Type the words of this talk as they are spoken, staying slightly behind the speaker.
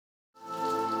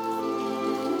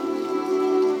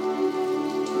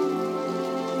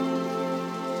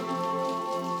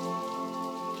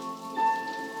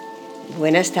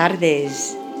buenas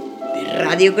tardes. De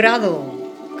Radio Grado,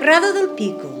 Grado del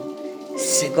Pico,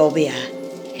 Segovia,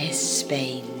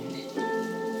 Spain.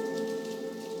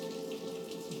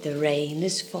 The rain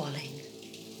is falling,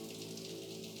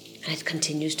 and it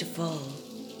continues to fall,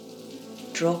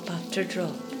 drop after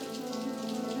drop,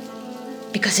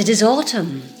 because it is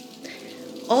autumn.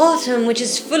 Autumn, which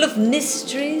is full of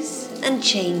mysteries and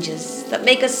changes that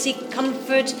make us seek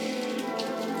comfort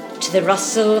to the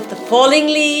rustle of the falling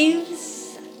leaves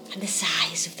and the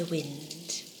sighs of the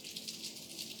wind.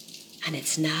 And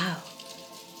it's now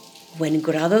when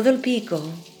Grado del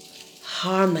Pico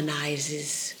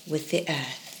harmonizes with the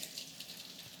earth.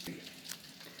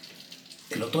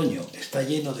 El otoño está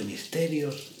lleno de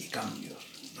misterios y cambios.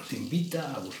 Nos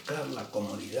invita a buscar la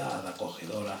comodidad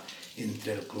acogedora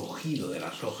entre el crujido de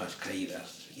las hojas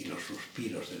caídas y los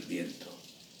suspiros del viento.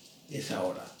 Es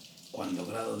ahora cuando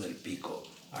Grado del Pico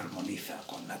armoniza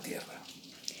con la tierra.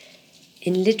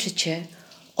 In literature,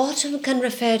 autumn can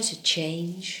refer to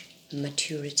change,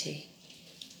 maturity,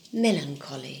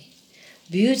 melancholy,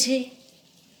 beauty,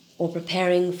 or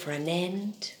preparing for an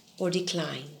end or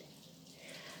decline.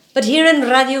 But here in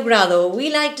Radio Grado,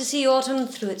 we like to see autumn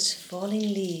through its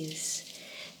falling leaves,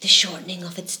 the shortening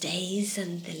of its days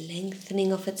and the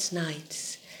lengthening of its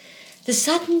nights, the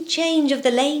sudden change of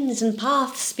the lanes and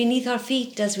paths beneath our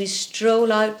feet as we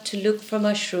stroll out to look for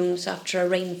mushrooms after a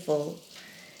rainfall,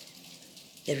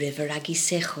 the river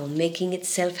Aguisejo making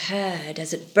itself heard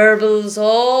as it burbles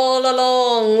all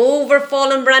along over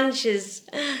fallen branches,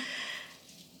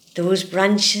 those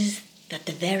branches that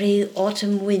the very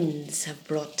autumn winds have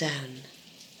brought down.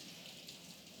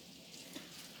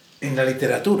 En la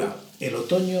literatura, el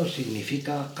otoño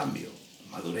significa cambio,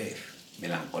 madurez,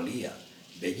 melancolía,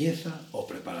 belleza o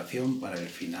preparación para el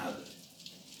final.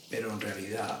 Pero en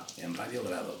realidad, en Radio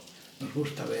Grado, nos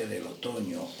gusta ver el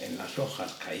otoño en las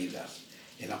hojas caídas,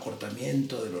 el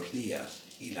acortamiento de los días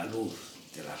y la luz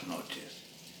de las noches.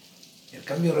 El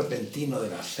cambio repentino de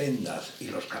las sendas y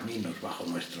los caminos bajo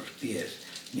nuestros pies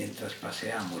mientras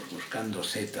paseamos buscando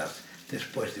setas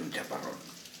después de un chaparrón.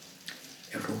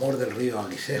 El rumor del río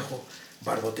Aguisejo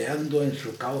barboteando en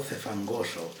su cauce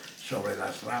fangoso sobre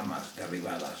las ramas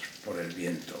derribadas por el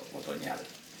viento otoñal.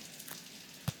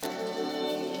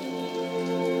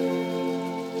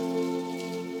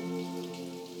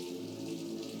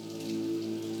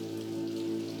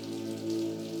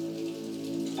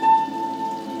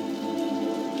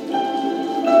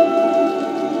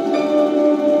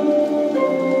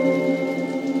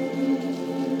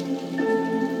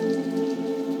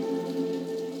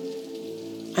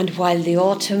 And while the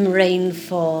autumn rain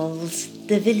falls,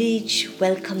 the village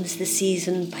welcomes the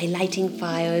season by lighting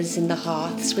fires in the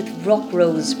hearths with rock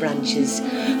rose branches,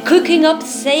 cooking up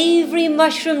savoury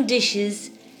mushroom dishes,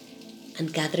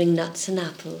 and gathering nuts and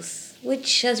apples,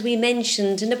 which, as we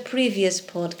mentioned in a previous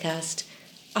podcast,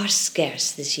 are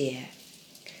scarce this year.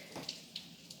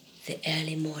 The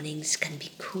early mornings can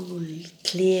be cool,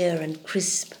 clear and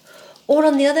crisp, or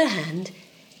on the other hand,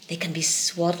 they can be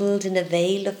swaddled in a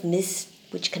veil of mist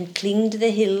which can cling to the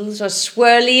hills or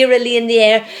swirl eerily in the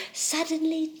air,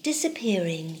 suddenly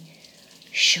disappearing,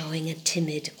 showing a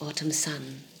timid autumn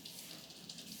sun.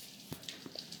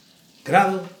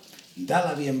 Grado da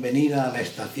la bienvenida a la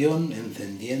estación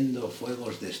encendiendo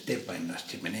fuegos de estepa en las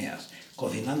chimeneas,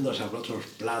 cocinando sabrosos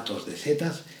platos de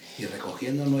setas y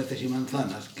recogiendo nueces y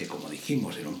manzanas que, como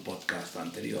dijimos en un podcast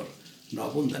anterior, no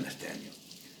abundan este año.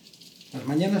 Las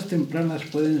mañanas tempranas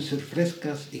pueden ser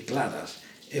frescas y claras,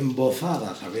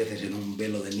 embozadas a veces en un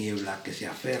velo de niebla que se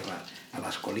aferra a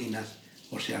las colinas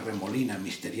o se arremolina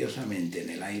misteriosamente en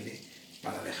el aire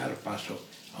para dejar paso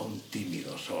a un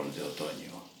tímido sol de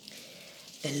otoño.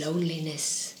 The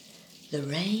loneliness, the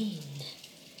rain,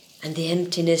 and the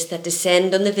emptiness that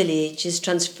descend on the village is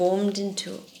transformed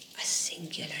into a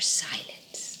singular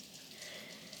silence.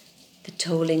 The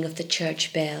tolling of the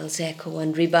church bells echo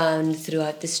and rebound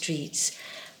throughout the streets,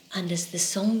 and as the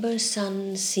sombre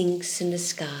sun sinks in the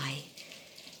sky,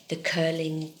 the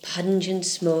curling, pungent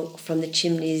smoke from the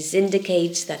chimneys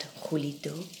indicates that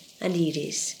Julito and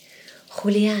Iris,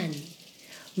 Julián,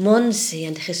 Monse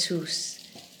and Jesus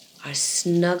are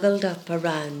snuggled up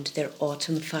around their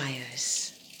autumn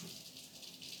fires.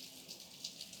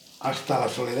 Hasta la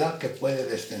soledad que puede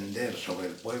descender sobre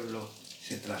el pueblo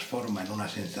se transforma en una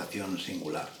sensación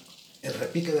singular. El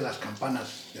repique de las campanas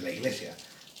de la iglesia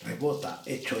rebota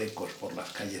hecho ecos por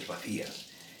las calles vacías,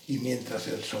 y mientras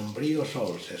el sombrío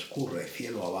sol se escurre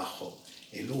cielo abajo,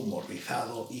 el humo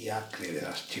rizado y acre de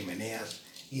las chimeneas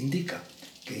indica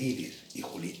que Iris y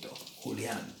Julito,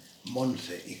 Julián,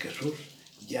 Monse y Jesús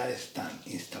ya están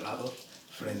instalados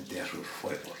frente a sus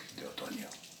fuegos de otoño.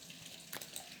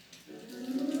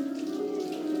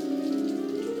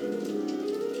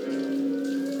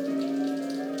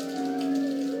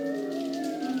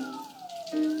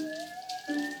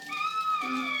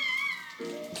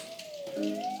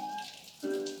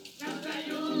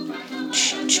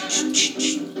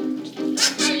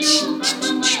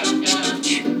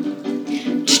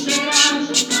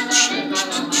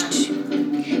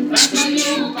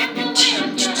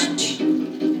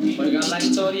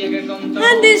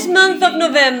 And this month of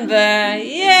November,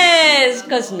 yes,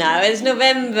 because now is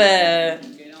November,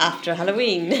 after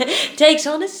Halloween, takes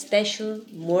on a special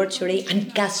mortuary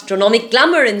and gastronomic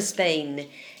glamour in Spain.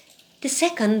 The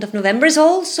 2nd of November is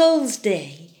All Souls'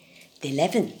 Day. The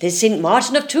 11th is St.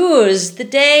 Martin of Tours, the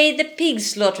day the pig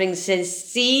slaughtering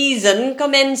season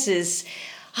commences.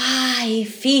 Aye,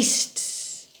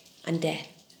 feasts and death.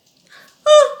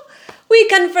 Oh, we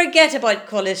can forget about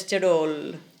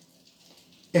cholesterol.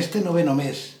 Este noveno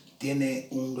mes tiene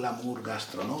un glamour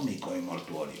gastronómico y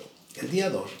mortuorio. El día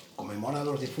 2 conmemora a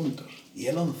los difuntos y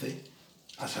el 11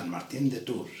 a San Martín de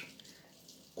Tours,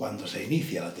 cuando se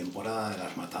inicia la temporada de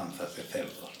las matanzas de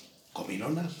cerdos,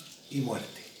 comilonas y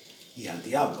muerte, y al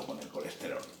diablo con el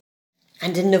colesterol.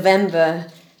 And in November,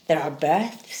 there are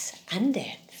births and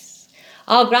deaths.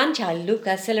 Our grandchild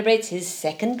Luca celebrates his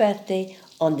 2nd birthday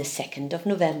on the 2nd of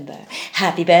November.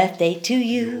 Happy birthday to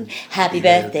you, happy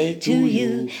birthday to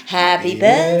you, happy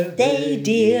birthday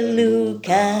dear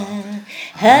Luca,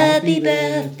 happy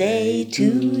birthday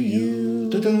to you.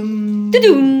 Ta-dum.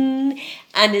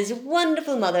 And his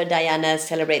wonderful mother Diana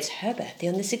celebrates her birthday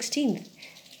on the 16th.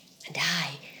 And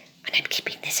I'm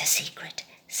keeping this a secret,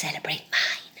 celebrate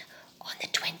mine on the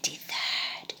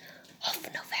 23rd of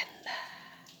November.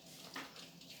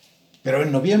 Pero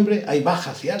en noviembre hay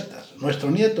bajas y altas.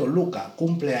 Nuestro nieto Luca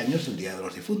cumple años el Día de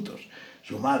los Difuntos.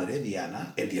 Su madre,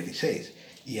 Diana, el 16.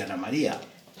 Y Ana María,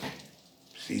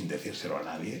 sin decírselo a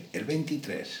nadie, el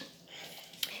 23.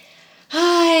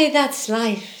 Aye, that's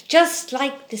life. Just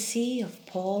like the sea of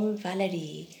Paul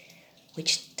Valéry,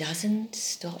 which doesn't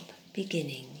stop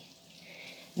beginning.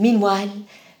 Meanwhile,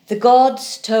 the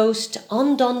gods toast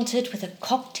undaunted with a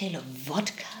cocktail of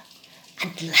vodka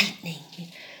and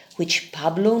lightning, which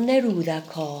Pablo Neruda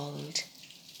called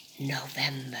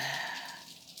November.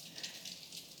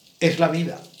 Es la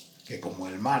vida, que como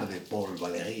el mar de Paul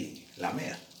Valéry, la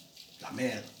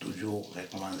mer toujours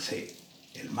recommencée,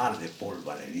 el mar de Paul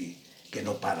Valéry, que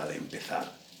no para de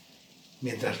empezar,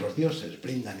 mientras los dioses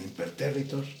brindan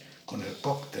impertérritos con el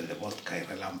cóctel de vodka y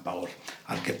relámpagos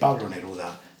al que Pablo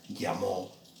Neruda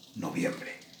llamó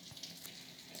Noviembre.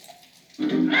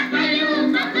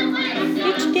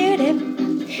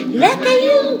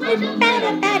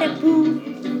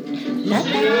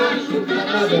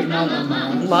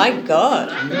 My God.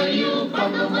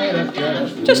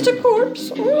 Just a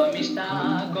corpse.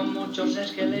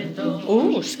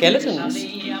 Oh, skeletons.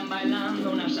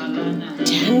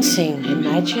 Dancing,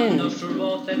 imagine.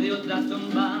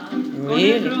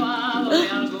 Really?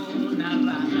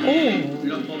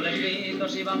 Los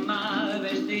pobrecitos iban mal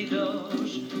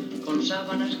vestidos, con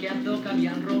sábanas que a toca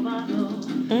habían robado.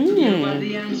 Y el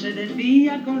guardián se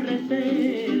decía con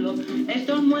recelo: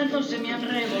 estos muertos se me han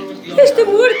revolucionado. Este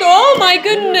muerto, oh my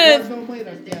goodness.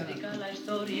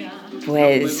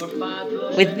 Pues,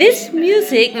 with this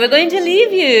music, we're going to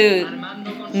leave you,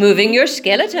 moving your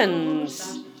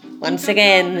skeletons. Once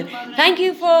again, thank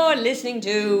you for listening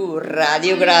to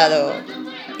Radio Grado.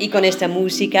 Y con esta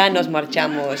música nos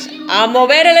marchamos a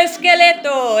mover el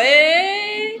esqueleto,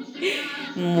 ¿eh?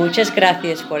 Muchas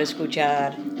gracias por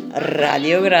escuchar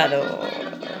Radio Grado.